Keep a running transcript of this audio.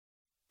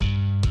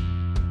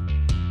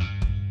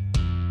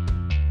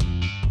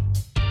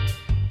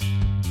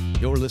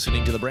You're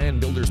listening to the Brand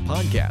Builders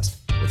Podcast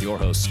with your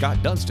hosts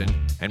Scott Dunston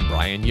and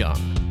Brian Young.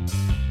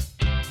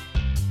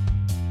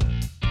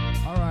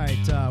 All right,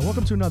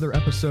 welcome to another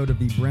episode of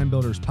the Brand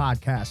Builders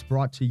Podcast,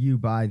 brought to you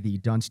by the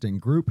Dunston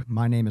Group.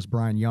 My name is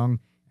Brian Young,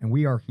 and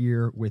we are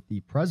here with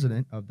the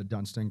president of the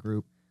Dunston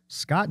Group,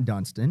 Scott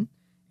Dunston,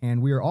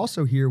 and we are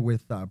also here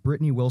with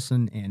Brittany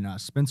Wilson and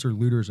Spencer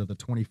Luters of the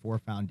 24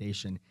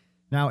 Foundation.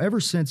 Now, ever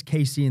since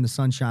Casey and the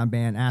Sunshine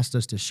Band asked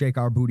us to shake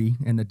our booty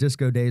in the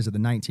disco days of the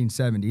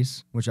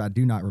 1970s, which I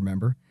do not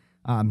remember,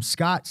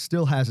 Scott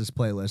still has his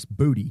playlist,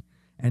 Booty.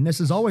 And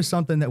this is always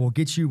something that will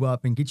get you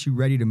up and get you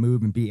ready to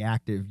move and be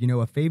active. You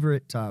know, a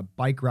favorite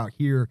bike route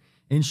here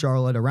in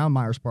Charlotte around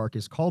Myers Park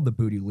is called the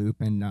Booty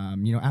Loop. And,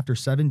 after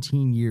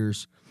 17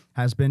 years,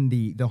 has been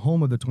the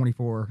home of the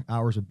 24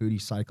 Hours of Booty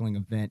cycling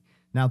event.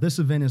 Now, this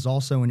event is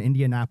also in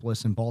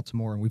Indianapolis and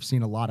Baltimore, and we've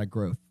seen a lot of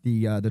growth.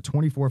 The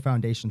 24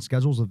 Foundation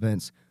schedules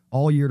events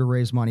all year to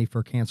raise money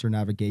for cancer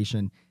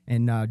navigation.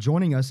 And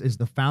joining us is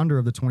the founder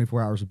of the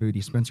 24 Hours of Booty,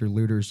 Spencer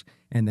Luters.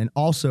 And then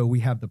also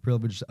we have the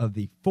privilege of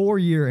the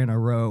 4-year in a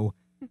row,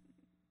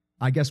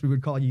 I guess we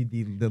would call you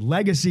the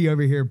legacy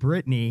over here,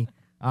 Brittany,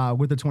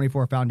 with the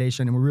 24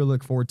 Foundation. And we really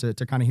look forward to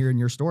kind of hearing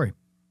your story.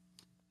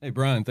 Hey,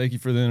 Brian, thank you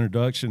for the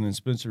introduction. And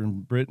Spencer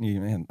and Brittany,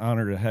 man,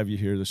 honor to have you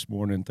here this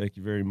morning. Thank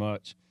you very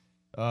much.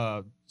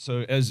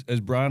 So as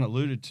Brian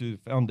alluded to,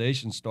 the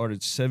foundation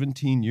started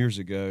 17 years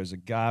ago as a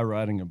guy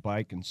riding a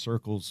bike in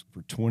circles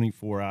for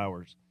 24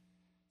 hours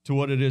to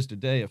what it is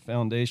today, a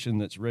foundation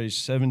that's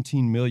raised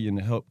 $17 million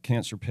to help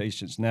cancer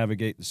patients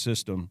navigate the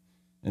system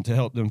and to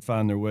help them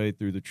find their way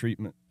through the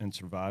treatment and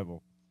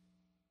survival.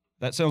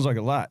 That sounds like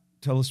a lot.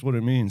 Tell us what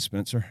it means,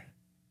 Spencer.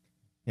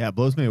 Yeah, it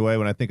blows me away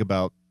when I think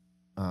about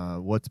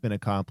what's been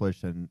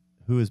accomplished and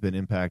who has been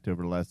impacted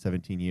over the last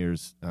 17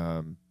 years.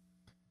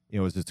 It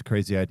was just a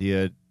crazy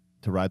idea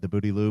to ride the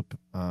Booty Loop,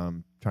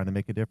 trying to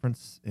make a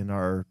difference in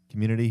our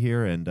community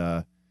here,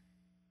 and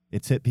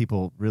it's hit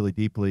people really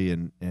deeply,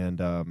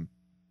 and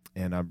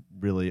I'm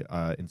really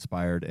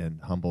inspired and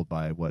humbled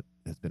by what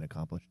has been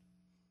accomplished.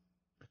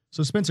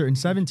 So, Spencer, in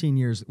 17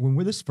 years, when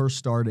this first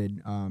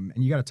started, and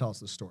you got to tell us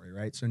the story,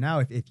 right? So now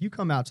if you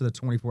come out to the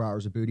 24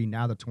 Hours of Booty,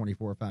 now the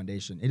 24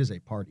 Foundation, it is a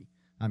party.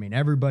 I mean,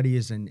 everybody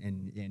is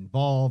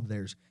involved.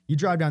 You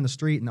drive down the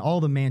street, and all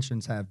the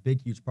mansions have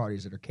big, huge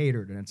parties that are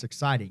catered, and it's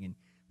exciting.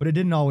 But it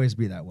didn't always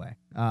be that way.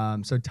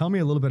 So tell me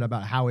a little bit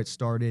about how it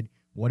started.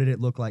 What did it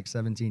look like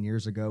 17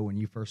 years ago when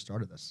you first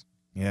started this?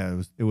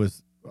 Yeah, it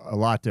was a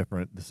lot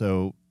different.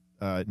 So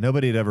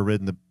nobody had ever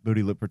ridden the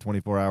Booty Loop for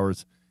 24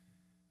 hours.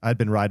 I'd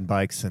been riding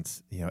bikes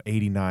since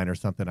 89 or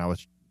something. I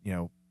was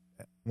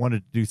wanted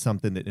to do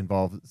something that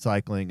involved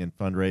cycling and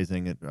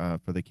fundraising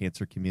for the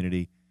cancer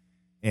community.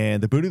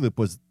 And the Booty Loop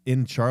was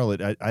in Charlotte.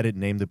 I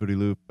didn't name the Booty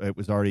Loop. It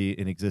was already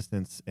in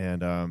existence.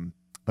 And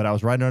but I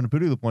was riding on the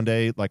Booty Loop one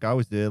day, like I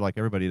always did, like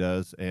everybody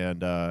does.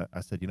 And I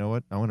said, you know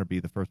what? I want to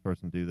be the first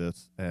person to do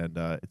this. And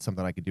it's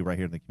something I could do right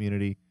here in the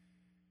community.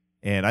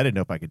 And I didn't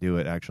know if I could do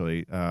it,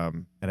 actually.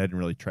 And I didn't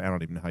really train. I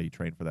don't even know how you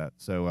train for that.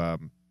 So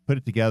put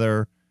it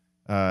together,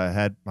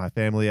 had my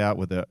family out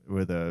with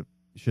a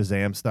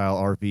Shazam-style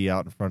RV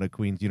out in front of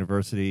Queens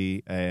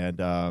University,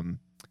 and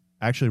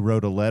actually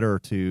wrote a letter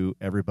to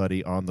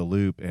everybody on the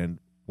loop and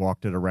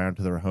walked it around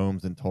to their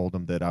homes and told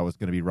them that I was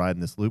going to be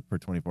riding this loop for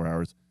 24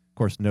 hours. Of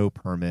course, no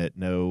permit,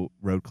 no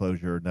road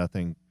closure,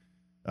 nothing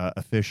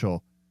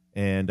official,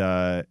 and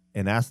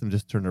asked them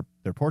just to turn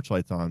their porch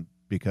lights on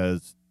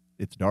because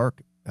it's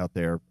dark out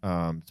there,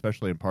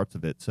 especially in parts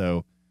of it.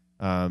 So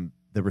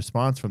the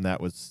response from that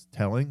was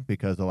telling,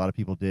 because a lot of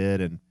people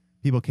did, and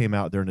people came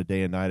out during the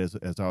day and night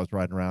as I was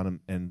riding around,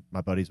 and my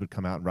buddies would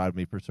come out and ride with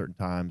me for certain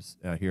times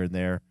here and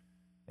there.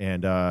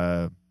 And,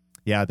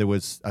 there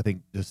was, I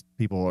think, just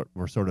people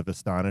were sort of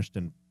astonished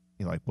and,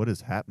 like, what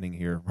is happening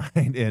here,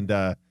 right?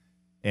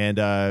 And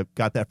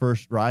got that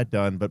first ride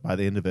done, but by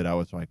the end of it, I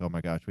was like, oh,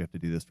 my gosh, we have to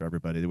do this for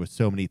everybody. There was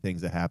so many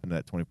things that happened in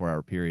that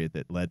 24-hour period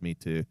that led me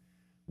to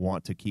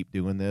want to keep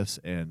doing this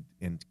and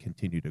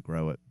continue to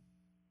grow it.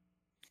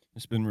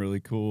 It's been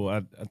really cool.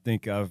 I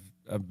think I've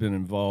been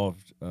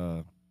involved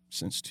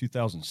since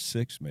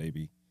 2006,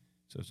 maybe.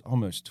 So it's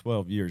almost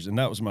 12 years, and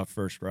that was my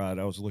first ride.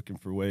 I was looking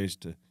for ways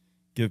to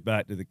give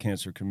back to the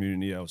cancer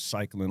community. I was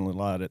cycling a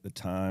lot at the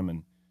time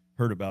and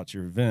heard about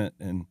your event,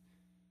 and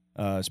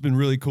it's been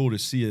really cool to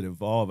see it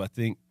evolve. I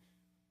think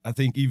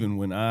even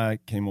when I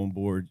came on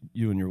board,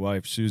 you and your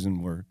wife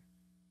Susan were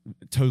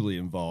totally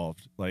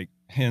involved, like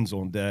hands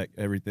on deck,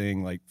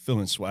 everything, like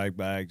filling swag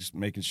bags,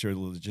 making sure the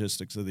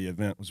logistics of the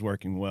event was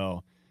working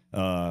well,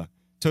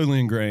 totally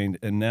ingrained.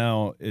 And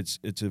now it's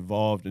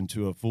evolved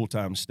into a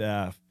full-time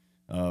staff,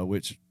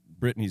 which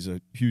Brittany's a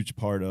huge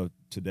part of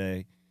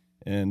today.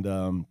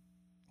 And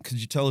could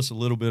you tell us a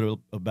little bit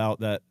about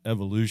that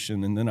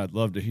evolution? And then I'd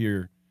love to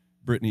hear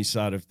Brittany's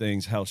side of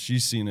things, how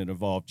she's seen it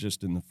evolve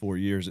just in the 4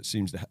 years. It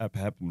seems to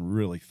happen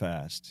really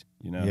fast,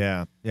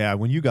 Yeah.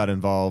 When you got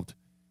involved,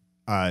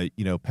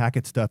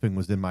 packet stuffing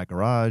was in my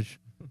garage.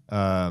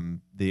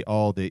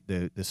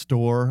 The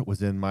store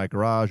was in my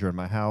garage or in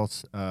my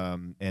house,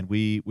 and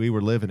we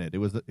were living it. It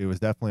was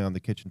definitely on the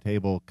kitchen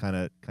table kind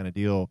of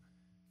deal,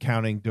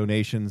 counting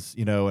donations,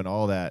 and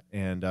all that,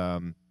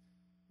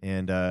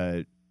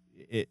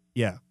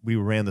 we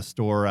ran the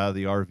store out of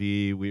the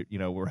RV. We're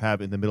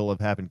in the middle of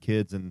having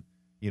kids, and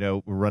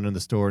we're running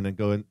the store and then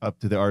going up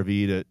to the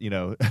RV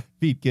to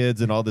feed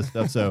kids and all this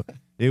stuff. So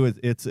it was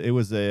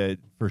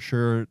for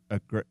sure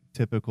a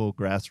typical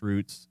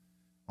grassroots,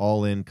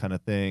 all in kind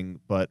of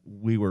thing. But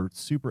we were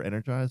super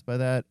energized by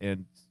that,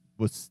 and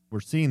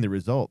we're seeing the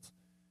results.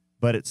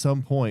 But at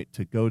some point,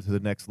 to go to the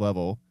next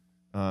level,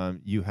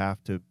 you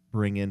have to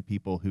bring in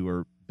people who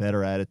are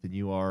better at it than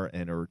you are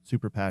and are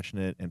super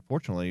passionate. And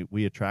fortunately,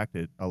 we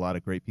attracted a lot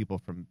of great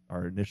people, from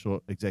our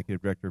initial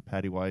executive director,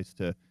 Patty Weiss,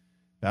 to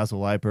Basil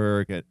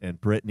Leiberg and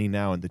Brittany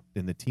now. And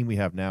the team we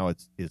have now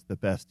is the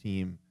best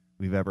team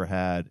we've ever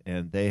had.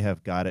 And they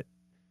have got it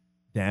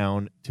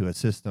down to a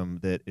system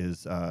that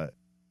is,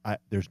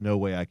 there's no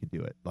way I could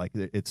do it. Like,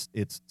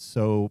 it's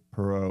so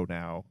pro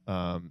now.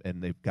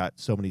 And they've got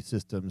so many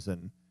systems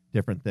and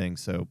different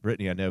things. So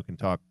Brittany, I know, can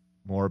talk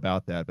more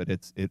about that, but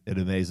it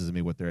amazes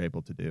me what they're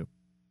able to do.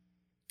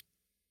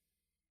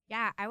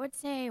 Yeah, I would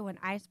say when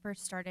I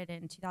first started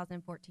in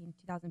 2014,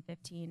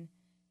 2015,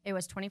 it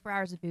was 24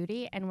 hours of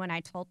booty. And when I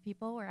told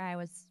people where I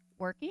was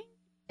working,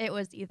 it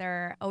was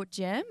either a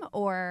gym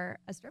or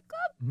a strip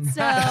club.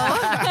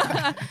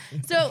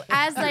 So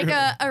as like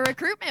a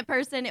recruitment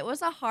person, it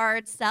was a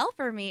hard sell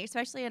for me,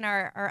 especially in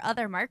our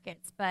other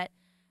markets. But,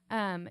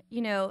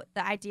 the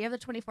idea of the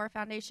 24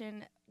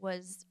 Foundation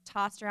was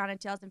tossed around in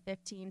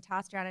 2015,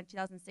 tossed around in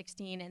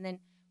 2016. And then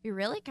we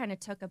really kind of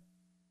took a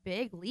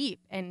big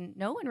leap, and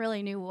no one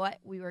really knew what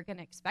we were going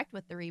to expect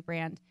with the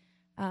rebrand.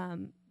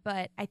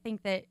 But I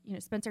think that,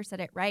 Spencer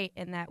said it right,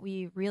 in that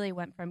we really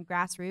went from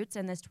grassroots,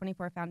 and this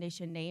 24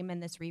 Foundation name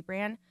and this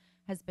rebrand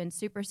has been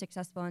super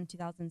successful in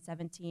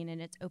 2017,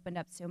 and it's opened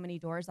up so many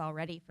doors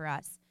already for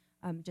us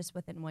just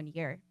within 1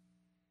 year.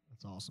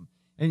 That's awesome.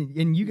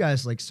 And you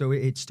guys, so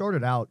it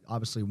started out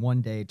obviously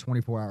one day,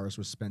 24 hours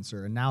with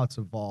Spencer, and now it's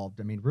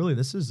evolved. I mean, really,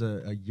 this is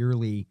a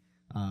yearly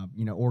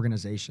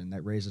organization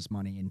that raises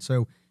money. And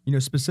so,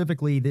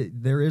 specifically,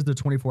 there is the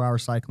 24-hour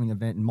cycling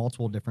event in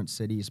multiple different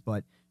cities,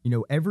 but,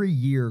 every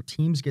year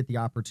teams get the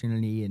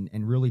opportunity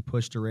and really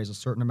push to raise a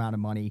certain amount of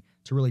money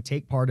to really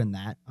take part in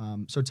that.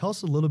 So tell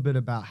us a little bit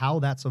about how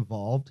that's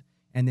evolved,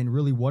 and then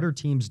really what are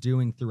teams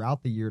doing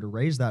throughout the year to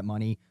raise that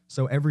money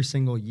so every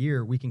single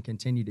year we can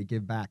continue to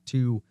give back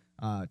to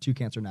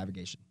Cancer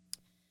Navigation.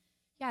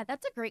 Yeah,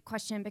 that's a great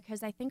question,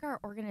 because I think our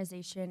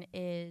organization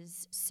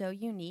is so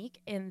unique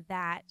in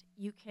that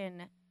you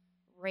can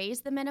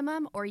raise the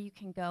minimum or you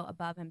can go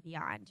above and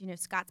beyond.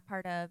 Scott's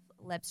part of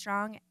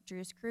Livestrong,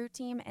 Drew's crew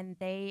team, and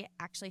they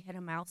actually hit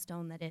a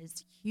milestone that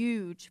is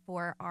huge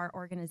for our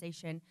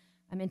organization.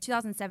 In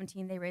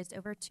 2017, they raised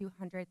over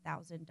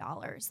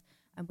 $200,000,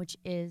 which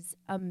is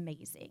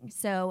amazing.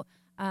 So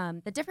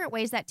the different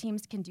ways that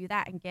teams can do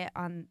that and get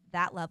on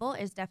that level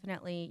is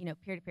definitely,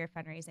 peer-to-peer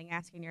fundraising,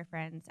 asking your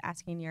friends,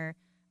 asking your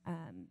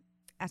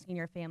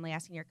family,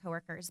 asking your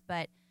coworkers,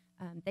 but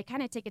they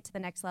kind of take it to the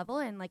next level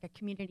in like a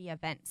community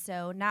event.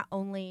 So not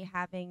only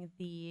having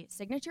the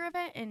signature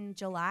event in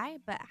July,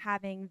 but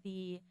having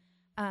the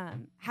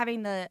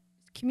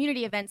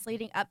community events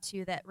leading up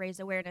to that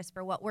raise awareness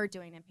for what we're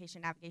doing in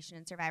patient navigation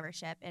and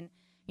survivorship. And,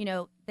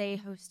 they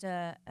host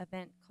a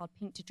event called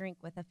Pink to Drink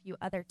with a few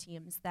other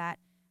teams that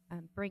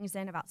brings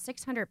in about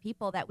 600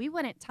 people that we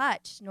wouldn't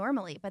touch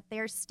normally, but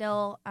they're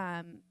still,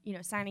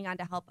 signing on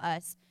to help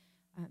us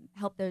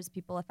help those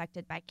people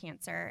affected by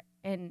cancer.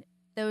 And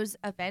those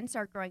events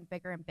are growing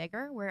bigger and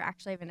bigger. We're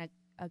actually having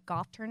a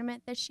golf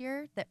tournament this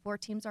year that 4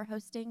 teams are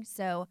hosting.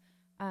 So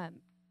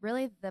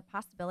really the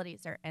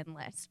possibilities are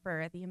endless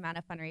for the amount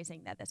of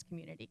fundraising that this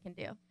community can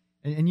do.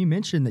 And you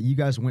mentioned that you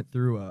guys went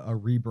through a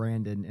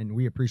rebrand, and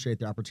we appreciate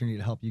the opportunity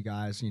to help you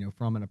guys,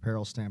 from an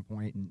apparel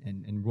standpoint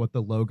and what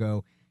the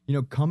logo,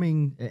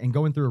 coming and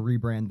going through a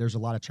rebrand, there's a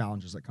lot of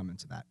challenges that come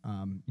into that.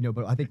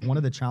 But I think one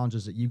of the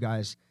challenges that you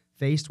guys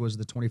faced was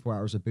the 24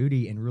 hours of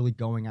booty and really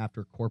going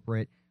after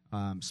corporate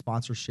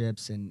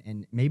sponsorships.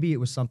 And maybe it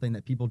was something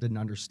that people didn't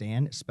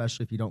understand,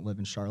 especially if you don't live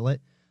in Charlotte.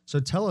 So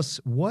tell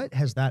us, what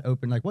has that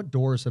opened? Like, what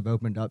doors have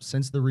opened up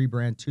since the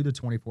rebrand to the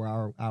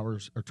 24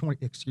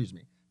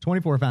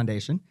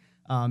 Foundation?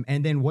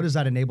 And then what has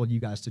that enabled you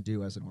guys to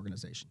do as an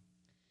organization?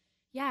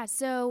 Yeah,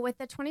 so with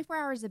the 24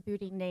 Hours of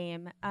Booty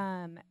name,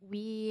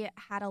 we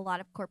had a lot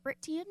of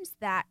corporate teams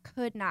that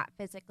could not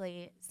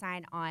physically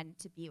sign on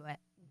to be with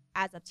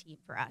as a team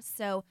for us.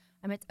 So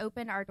it's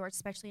opened our doors,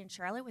 especially in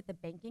Charlotte, with the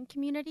banking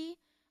community.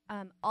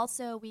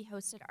 Also, we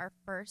hosted our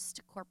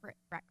first corporate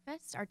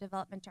breakfast. Our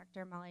development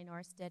director, Molly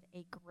Norris, did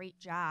a great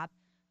job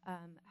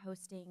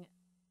hosting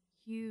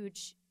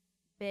huge,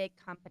 big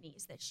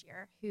companies this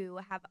year who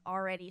have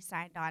already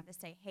signed on to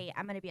say, hey,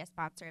 I'm going to be a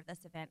sponsor of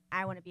this event.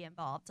 I want to be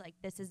involved. Like,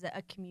 this is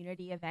a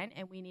community event,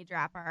 and we need to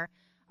wrap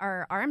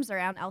our arms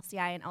around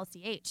LCI and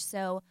LCH.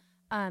 So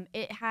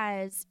it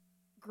has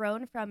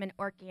grown from an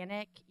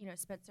organic,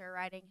 Spencer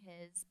riding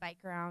his bike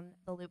around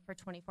the loop for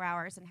 24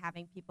 hours and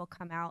having people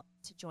come out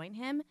to join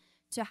him,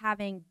 to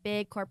having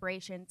big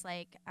corporations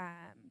like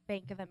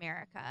Bank of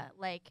America,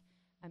 like,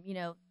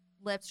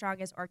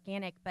 Livestrong is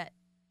organic, but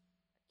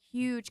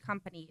huge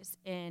companies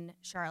in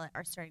Charlotte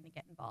are starting to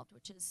get involved,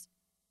 which is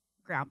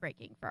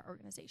groundbreaking for our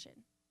organization.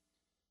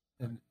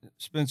 And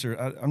Spencer,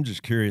 I'm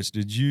just curious,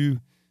 did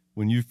you,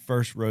 when you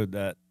first rode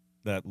that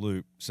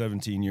loop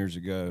 17 years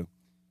ago,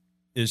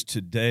 is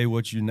today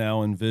what you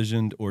now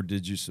envisioned, or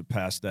did you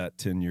surpass that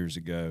 10 years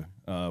ago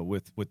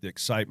with the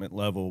excitement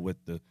level, with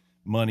the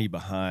money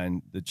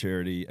behind the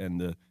charity and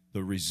the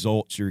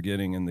results you're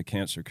getting in the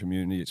cancer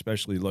community,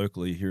 especially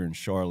locally here in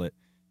Charlotte?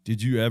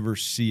 Did you ever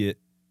see it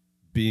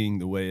being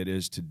the way it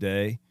is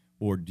today,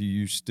 or do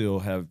you still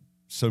have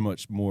so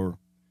much more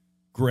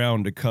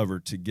ground to cover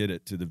to get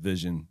it to the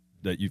vision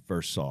that you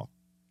first saw?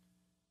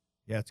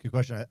 Yeah, it's a good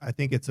question. I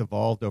think it's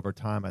evolved over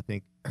time. I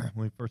think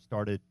when we first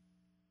started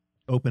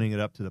opening it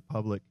up to the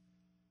public,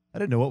 I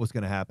didn't know what was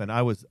going to happen.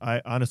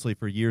 I honestly,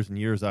 for years and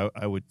years,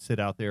 I would sit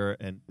out there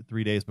and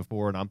 3 days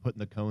before, and I'm putting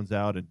the cones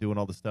out and doing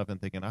all this stuff and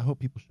thinking, I hope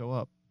people show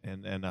up,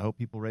 and I hope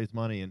people raise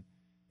money,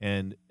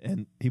 and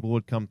people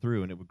would come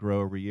through, and it would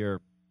grow every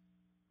year.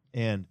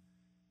 And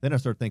then I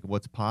started thinking,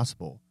 what's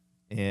possible,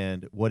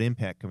 and what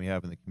impact can we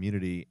have in the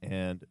community?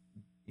 And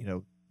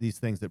these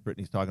things that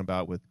Brittany's talking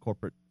about with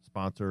corporate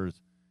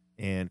sponsors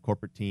and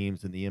corporate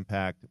teams and the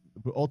impact,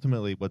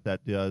 ultimately what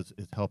that does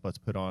is help us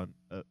put on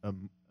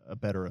a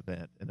better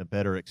event and a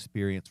better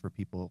experience for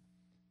people.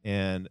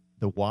 And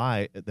the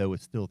why, though,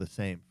 is still the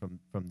same.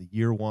 From the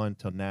year one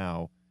till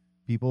now,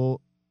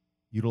 people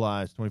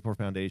utilize 24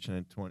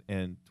 Foundation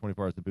and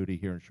 24 Hours of Booty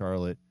here in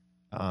Charlotte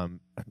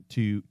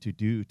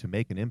to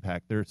make an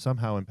impact. They're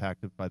somehow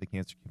impacted by the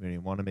cancer community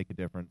and want to make a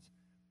difference,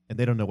 and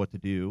they don't know what to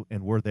do,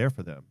 and we're there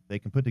for them. They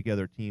can put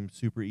together teams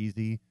super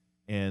easy,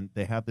 and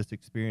they have this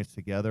experience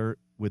together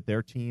with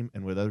their team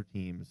and with other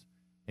teams,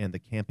 and the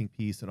camping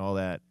piece and all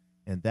that,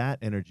 and that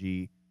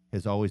energy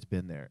has always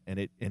been there, and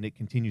it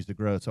continues to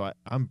grow. So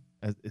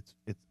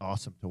it's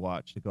awesome to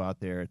watch, to go out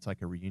there. It's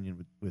like a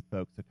reunion with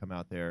folks that come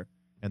out there,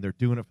 and they're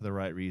doing it for the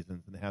right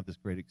reasons, and they have this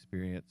great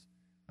experience.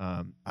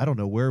 I don't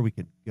know where we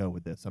can go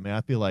with this. I mean,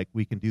 I feel like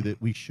we can do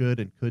that. We should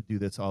and could do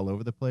this all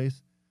over the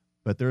place,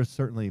 but there's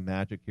certainly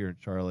magic here in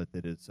Charlotte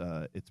that is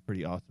it's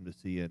pretty awesome to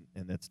see, and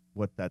that's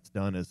what that's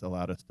done is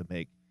allowed us to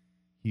make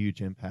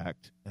huge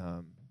impact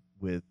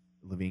with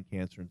Levine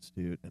Cancer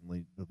Institute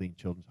and Levine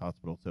Children's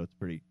Hospital. So it's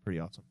pretty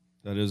awesome.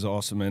 That is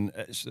awesome. And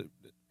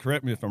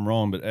correct me if I'm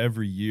wrong, but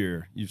every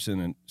year you've seen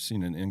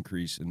an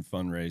increase in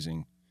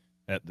fundraising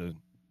at the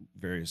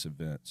various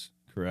events,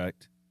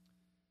 correct?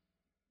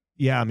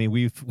 Yeah, I mean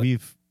we've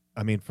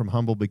from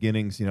humble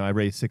beginnings. I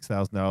raised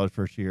 $6,000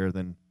 first year,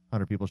 then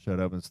 100 people showed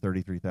up, and it's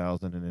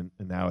 33,000,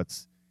 and now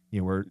it's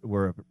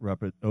we're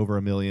up at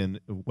over $1 million,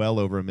 well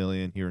over $1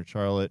 million here in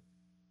Charlotte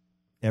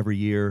every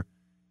year,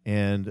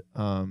 and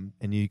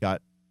you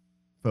got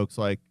folks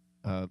like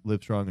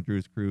Livestrong and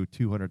Drew's Crew,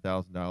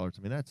 $200,000.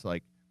 I mean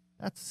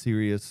that's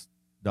serious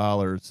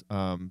dollars,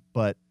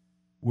 but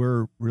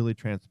we're really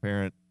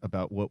transparent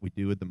about what we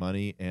do with the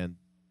money, and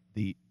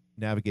the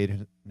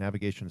navigation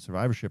and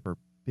survivorship are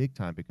big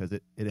time because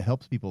it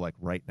helps people like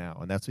right now,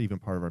 and that's even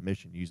part of our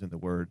mission, using the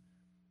word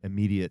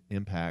immediate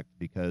impact,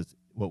 because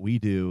what we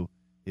do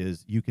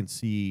is you can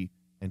see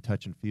and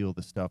touch and feel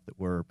the stuff that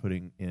we're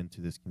putting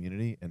into this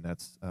community, and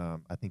that's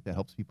I think that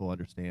helps people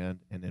understand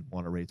and then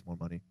want to raise more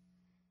money.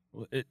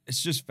 Well,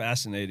 it's just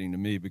fascinating to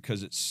me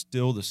because it's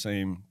still the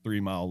same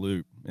 3-mile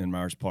loop in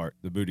Myers Park,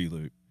 the Booty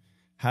Loop.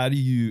 How do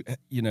you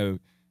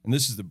and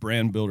this is the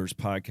Brand Builders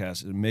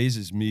podcast. It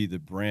amazes me the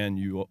brand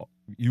you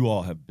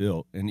all have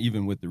built, and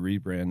even with the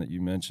rebrand that you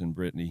mentioned,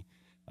 Brittany,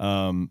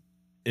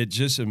 it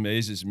just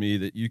amazes me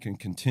that you can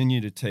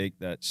continue to take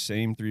that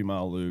same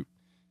 3-mile loop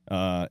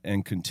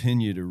and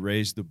continue to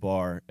raise the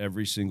bar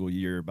every single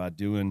year by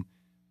doing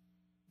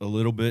a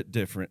little bit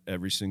different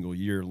every single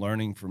year,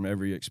 learning from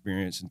every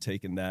experience and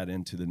taking that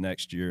into the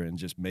next year and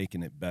just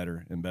making it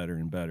better and better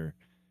and better.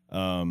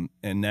 And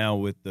now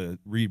with the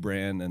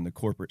rebrand and the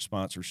corporate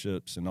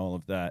sponsorships and all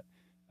of that,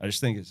 I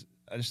just think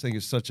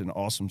it's such an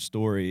awesome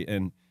story.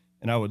 And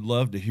I would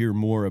love to hear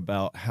more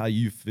about how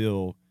you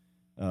feel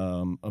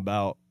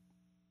about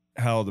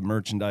how the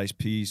merchandise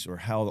piece or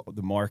how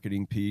the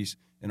marketing piece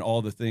and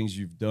all the things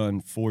you've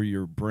done for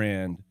your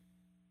brand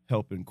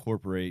help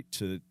incorporate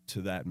to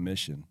that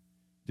mission.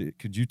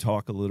 Could you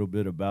talk a little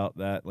bit about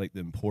that, like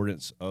the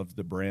importance of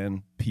the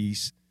brand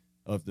piece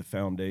of the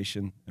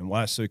foundation and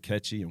why it's so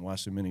catchy and why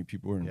so many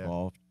people are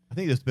involved? I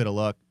think there's a bit of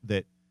luck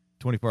that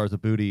 24 Hours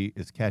of Booty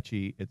is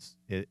catchy.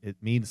 It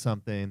means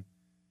something,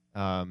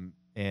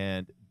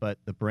 but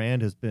the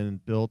brand has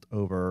been built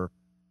over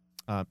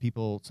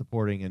people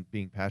supporting and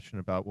being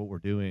passionate about what we're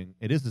doing.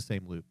 It is the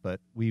same loop,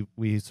 but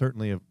we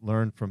certainly have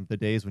learned from the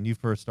days when you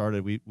first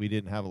started. We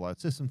didn't have a lot of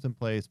systems in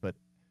place, but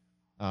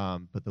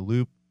the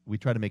loop, we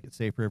try to make it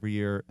safer every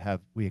year.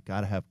 We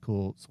got to have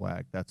cool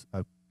swag. That's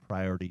a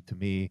priority to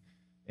me.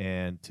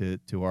 and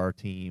to our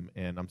team.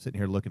 And I'm sitting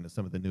here looking at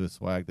some of the newest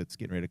swag that's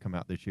getting ready to come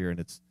out this year, and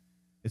it's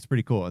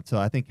pretty cool. And so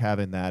I think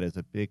having that is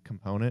a big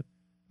component,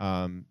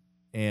 and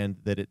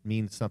that it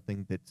means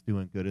something that's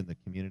doing good in the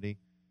community.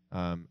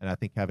 And I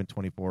think having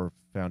 24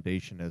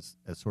 Foundation as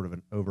sort of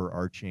an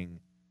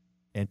overarching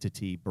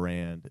entity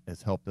brand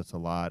has helped us a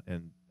lot.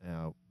 And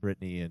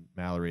Brittany and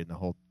Mallory and the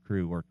whole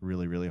crew worked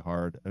really, really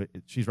hard.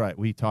 She's right.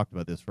 We talked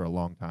about this for a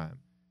long time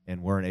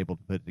and weren't able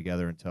to put it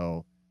together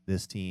until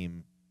this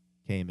team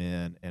came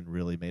in and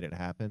really made it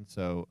happen.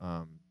 So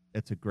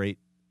it's a great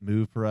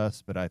move for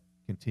us, but I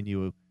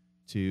continue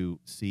to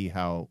see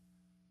how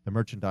the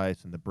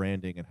merchandise and the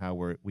branding and how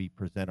we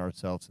present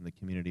ourselves in the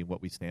community and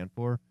what we stand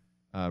for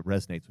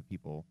resonates with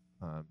people.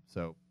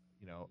 So,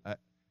 I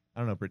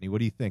don't know, Brittany, what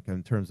do you think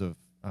in terms of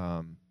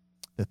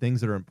the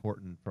things that are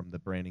important from the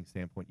branding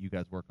standpoint you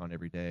guys work on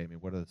every day? I mean,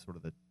 what are sort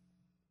of the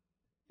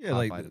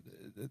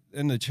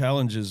and the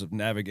challenges of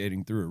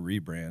navigating through a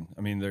rebrand?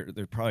 I mean, there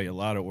are probably a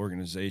lot of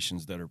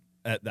organizations that are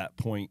at that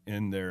point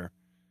in their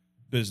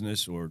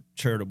business or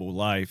charitable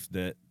life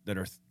that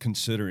are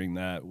considering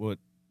that. What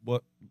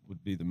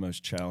would be the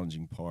most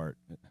challenging part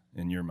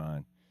in your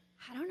mind?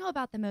 I don't know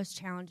about the most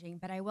challenging,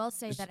 but I will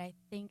say that I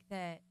think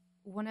that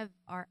one of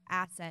our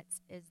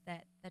assets is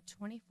that the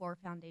 24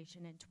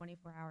 Foundation and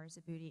 24 Hours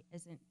of Beauty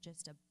isn't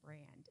just a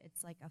brand.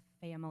 It's like a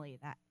family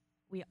that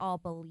we all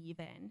believe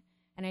in.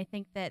 And I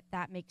think that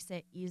makes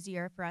it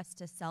easier for us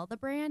to sell the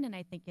brand, and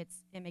I think it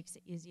makes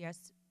it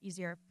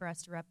easier for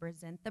us to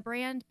represent the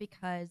brand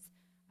because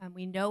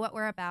we know what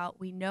we're about.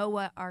 We know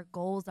what our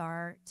goals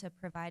are to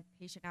provide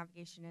patient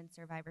navigation and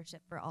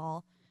survivorship for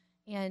all,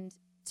 and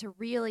to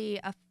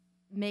really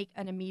make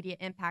an immediate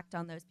impact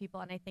on those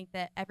people. And I think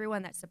that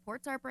everyone that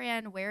supports our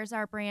brand, wears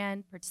our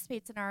brand,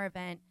 participates in our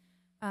event,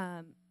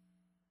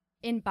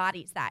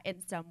 embodies that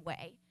in some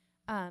way.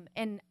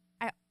 And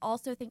I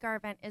also think our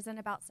event isn't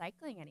about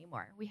cycling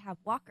anymore. We have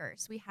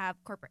walkers, we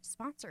have corporate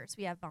sponsors,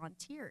 we have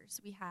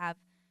volunteers, we have,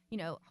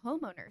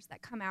 homeowners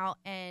that come out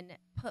and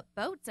put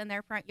boats in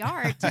their front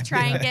yard to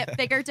try and get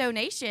bigger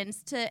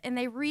donations and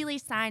they really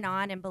sign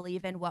on and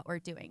believe in what we're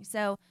doing.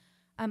 So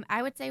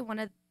I would say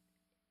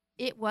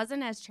it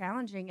wasn't as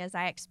challenging as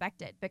I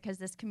expected because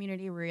this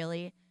community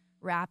really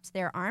wrapped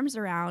their arms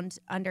around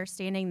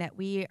understanding that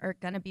we are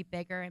going to be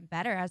bigger and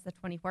better as the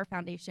 24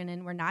 Foundation.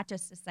 And we're not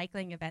just a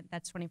cycling event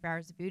that's 24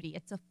 Hours of Beauty.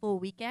 It's a full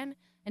weekend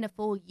and a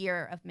full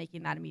year of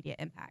making that immediate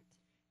impact.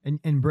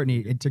 And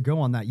Brittany, to go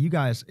on that, you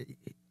guys,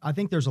 I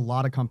think there's a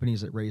lot of companies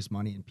that raise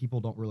money and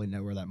people don't really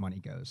know where that money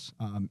goes.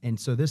 And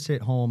so this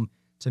hit home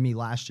to me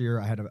last year.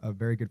 I had a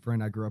very good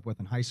friend I grew up with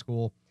in high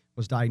school,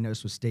 was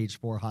diagnosed with stage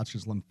 4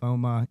 Hodgkin's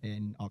lymphoma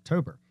in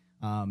October.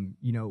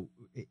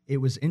 It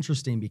was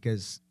interesting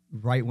because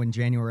right when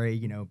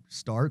January,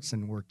 starts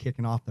and we're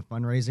kicking off the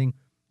fundraising,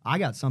 I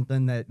got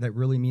something that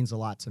really means a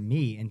lot to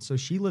me. And so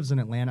she lives in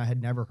Atlanta. I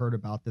had never heard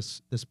about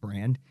this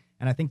brand.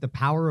 And I think the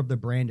power of the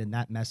brand and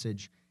that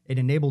message, it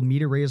enabled me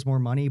to raise more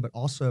money, but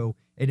also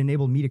it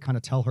enabled me to kind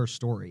of tell her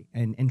story.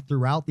 And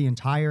throughout the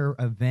entire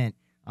event,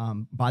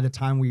 by the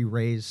time we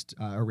raised,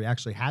 or we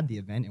actually had the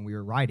event and we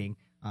were riding,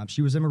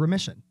 she was in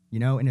remission,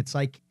 and it's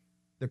like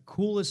the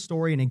coolest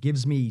story. And it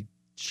gives me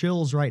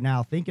chills right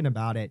now thinking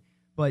about it.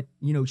 But,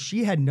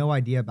 she had no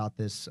idea about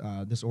this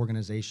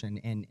organization,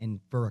 and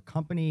for a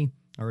company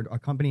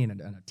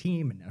and a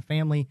team and a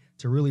family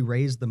to really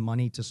raise the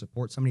money to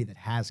support somebody that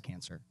has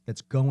cancer,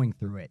 that's going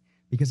through it.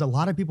 Because a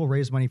lot of people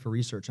raise money for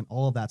research and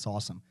all of that's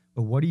awesome.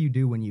 But what do you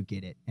do when you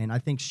get it? And I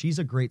think she's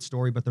a great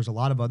story, but there's a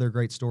lot of other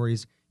great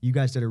stories. You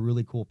guys did a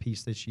really cool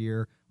piece this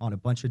year on a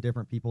bunch of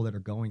different people that are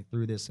going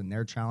through this and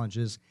their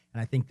challenges.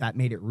 And I think that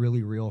made it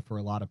really real for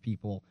a lot of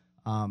people.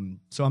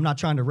 So I'm not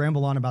trying to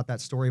ramble on about that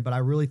story, but I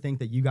really think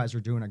that you guys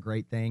are doing a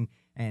great thing.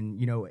 And,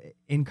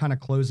 in kind of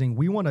closing,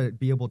 we want to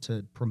be able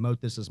to promote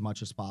this as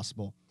much as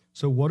possible.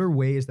 So what are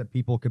ways that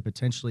people could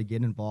potentially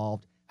get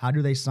involved? How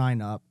do they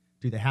sign up?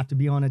 Do they have to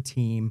be on a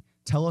team?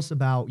 Tell us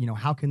about,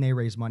 how can they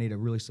raise money to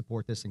really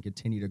support this and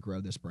continue to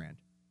grow this brand?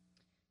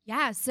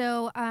 Yeah,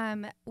 so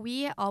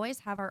we always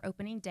have our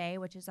opening day,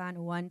 which is on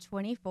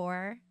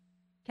 1/24.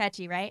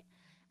 Catchy, right?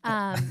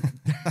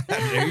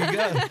 There you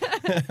go.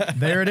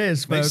 There it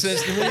is, folks.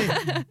 Makes sense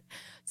to me.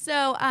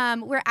 So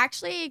we're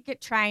actually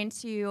trying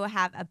to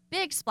have a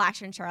big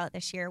splash in Charlotte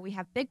this year. We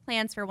have big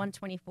plans for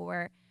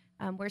 1/24.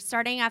 We're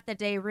starting off the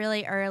day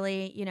really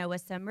early,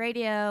 with some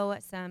radio,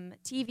 some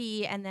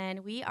TV, and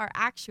then we are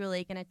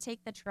actually going to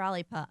take the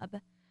trolley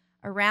pub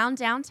around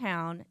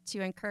downtown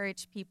to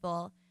encourage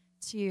people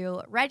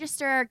to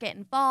register, get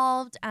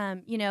involved.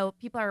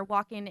 People are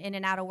walking in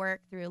and out of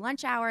work through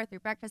lunch hour, through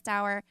breakfast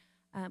hour.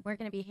 We're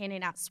going to be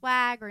handing out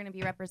swag. We're going to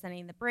be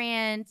representing the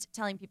brand,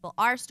 telling people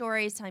our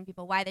stories, telling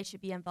people why they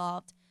should be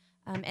involved.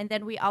 And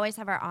then we always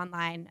have our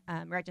online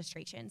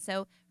registration.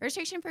 So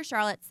registration for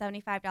Charlotte,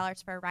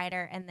 $75 for a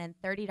rider, and then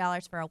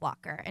 $30 for a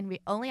walker. And we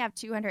only have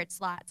 200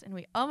 slots, and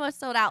we almost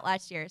sold out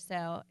last year.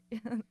 So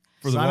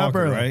for the Sign up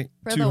walker, early. right?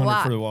 For the 200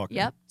 walk. for the walker.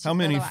 Yep. How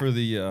many for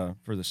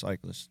for the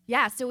cyclist?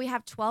 Yeah, so we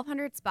have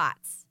 1,200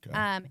 spots.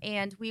 Okay.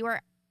 And we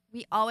were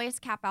we always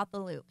cap out the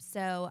loop.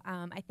 So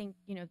I think,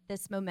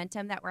 this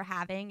momentum that we're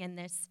having and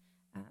this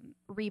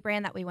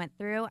rebrand that we went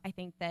through, I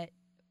think that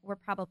we're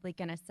probably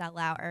going to sell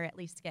out or at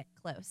least get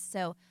close.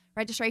 So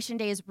registration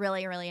day is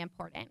really, really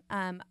important.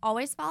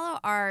 Always follow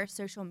our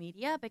social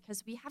media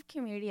because we have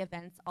community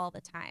events all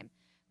the time,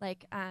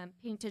 like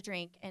Pink to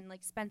Drink, and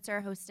like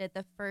Spencer hosted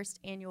the first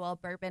annual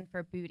Bourbon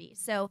for Booty.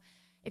 So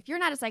if you're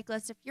not a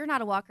cyclist, if you're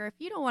not a walker, if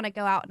you don't want to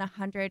go out in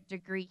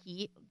 100-degree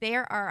heat,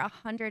 there are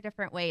 100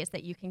 different ways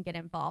that you can get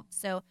involved.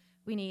 So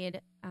we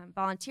need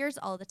volunteers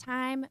all the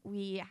time.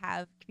 We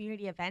have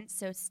community events,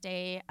 so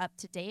stay up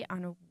to date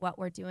on what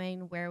we're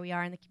doing, where we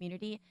are in the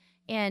community,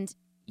 and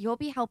you'll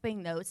be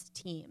helping those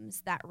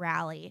teams that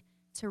rally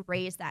to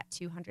raise that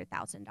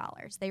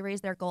 $200,000. They raise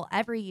their goal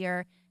every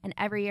year, and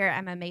every year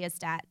I'm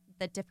amazed at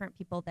the different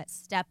people that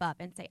step up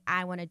and say,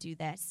 I want to do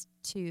this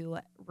to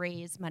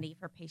raise money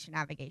for patient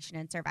navigation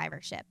and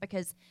survivorship.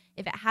 Because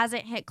if it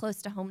hasn't hit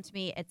close to home to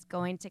me, it's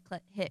going to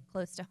hit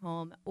close to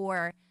home,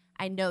 or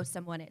I know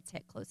someone it's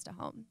hit close to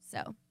home.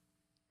 So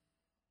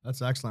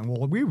that's excellent.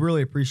 Well, we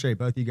really appreciate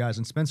both of you guys.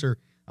 And Spencer,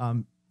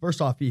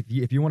 first off,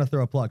 if you want to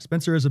throw a plug,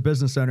 Spencer is a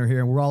business owner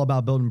here, and we're all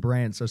about building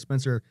brands. So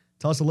Spencer,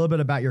 tell us a little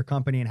bit about your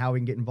company and how we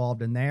can get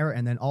involved in there.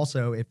 And then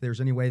also if there's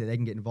any way that they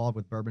can get involved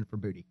with Bourbon for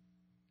Booty.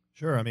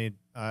 Sure. I mean,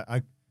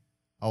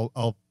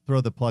 I'll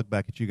throw the plug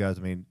back at you guys.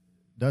 I mean,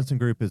 Dunston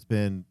Group has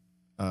been,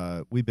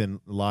 we've been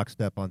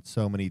lockstep on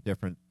so many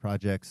different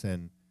projects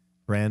and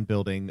brand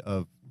building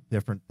of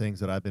different things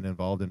that I've been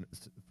involved in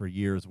for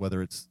years,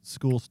 whether it's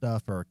school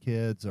stuff for our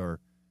kids or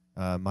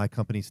my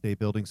company, State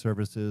Building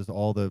Services,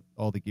 all the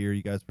gear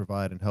you guys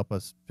provide and help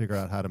us figure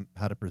out how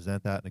to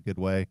present that in a good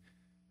way.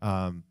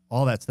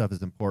 All that stuff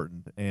is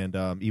important, and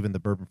even the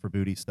Bourbon for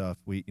Booty stuff,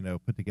 we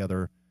put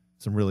together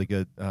some really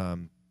good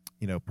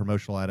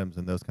promotional items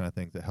and those kind of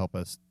things that help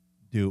us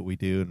do what we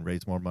do and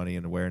raise more money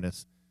and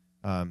awareness.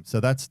 So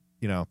that's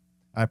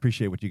I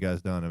appreciate what you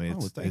guys done. I mean,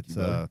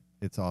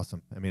 it's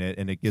awesome. I mean,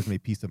 and it gives me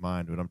peace of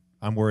mind when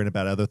I'm worrying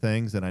about other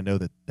things, and I know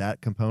that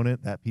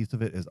component, that piece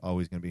of it, is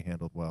always going to be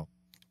handled well.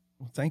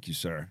 Well, thank you,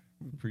 sir.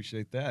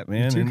 Appreciate that,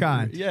 man. You're too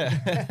kind.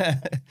 Yeah.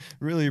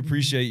 Really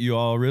appreciate you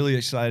all. Really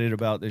excited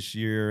about this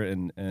year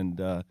and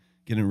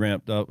getting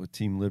ramped up with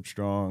Team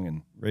Livestrong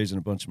and raising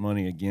a bunch of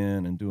money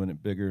again and doing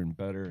it bigger and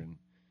better.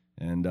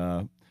 And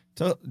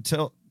tell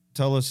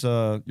us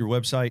your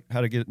website, how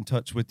to get in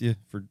touch with you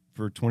for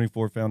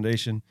 24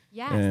 Foundation.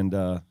 Yeah. And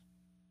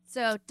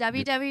so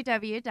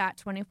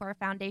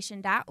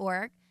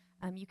www.24foundation.org.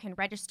 You can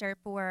register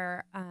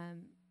for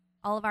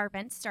all of our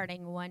events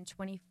starting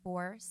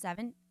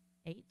 1/24/7/18.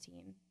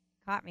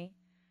 Caught me.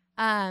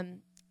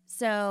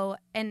 So,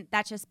 and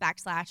that's just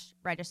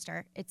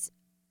 /register. It's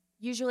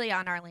usually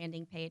on our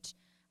landing page.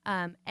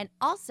 And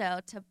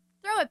also, to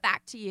throw it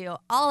back to you,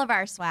 all of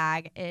our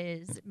swag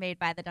is made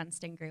by the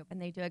Dunston Group, and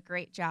they do a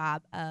great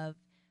job of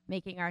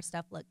making our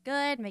stuff look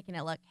good, making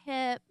it look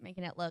hip,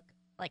 making it look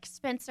like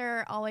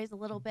Spencer, always a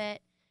little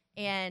bit.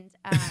 And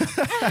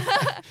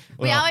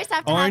we always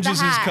have to orange have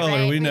the is his hat, color.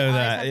 right? We know always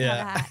that. have to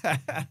have the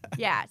Yeah. hat.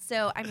 Yeah.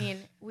 So, I mean,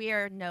 we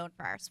are known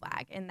for our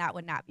swag, and that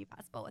would not be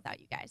possible without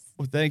you guys.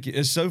 Well, thank you.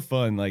 It's so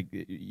fun. Like,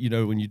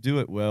 when you do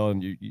it well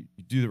and you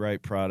do the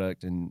right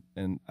product, and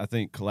I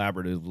think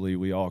collaboratively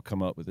we all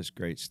come up with this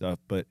great stuff,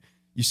 but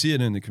you see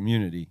it in the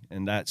community,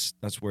 and that's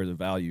where the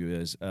value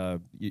is.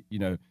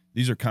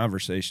 These are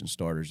conversation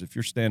starters. If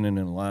you're standing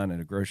in a line at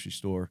a grocery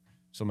store,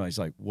 somebody's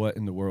like, what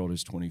in the world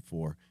is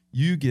 24?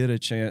 You get a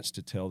chance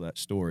to tell that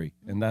story,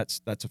 and that's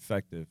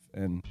effective.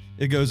 And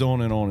it goes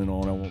on and on and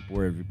on. I won't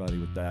bore everybody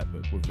with that,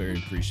 but we're very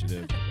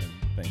appreciative, and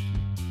thank you.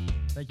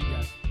 Thank you,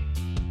 guys.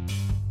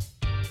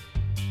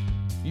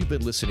 You've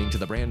been listening to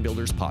the Brand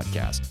Builders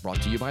Podcast, brought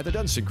to you by the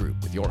Dunston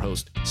Group with your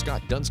host,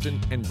 Scott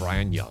Dunston and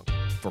Brian Young.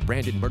 For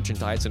branded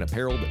merchandise and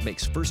apparel that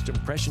makes first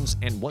impressions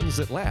and ones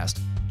that last,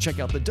 check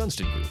out the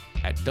Dunston Group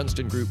at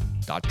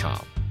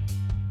dunstongroup.com.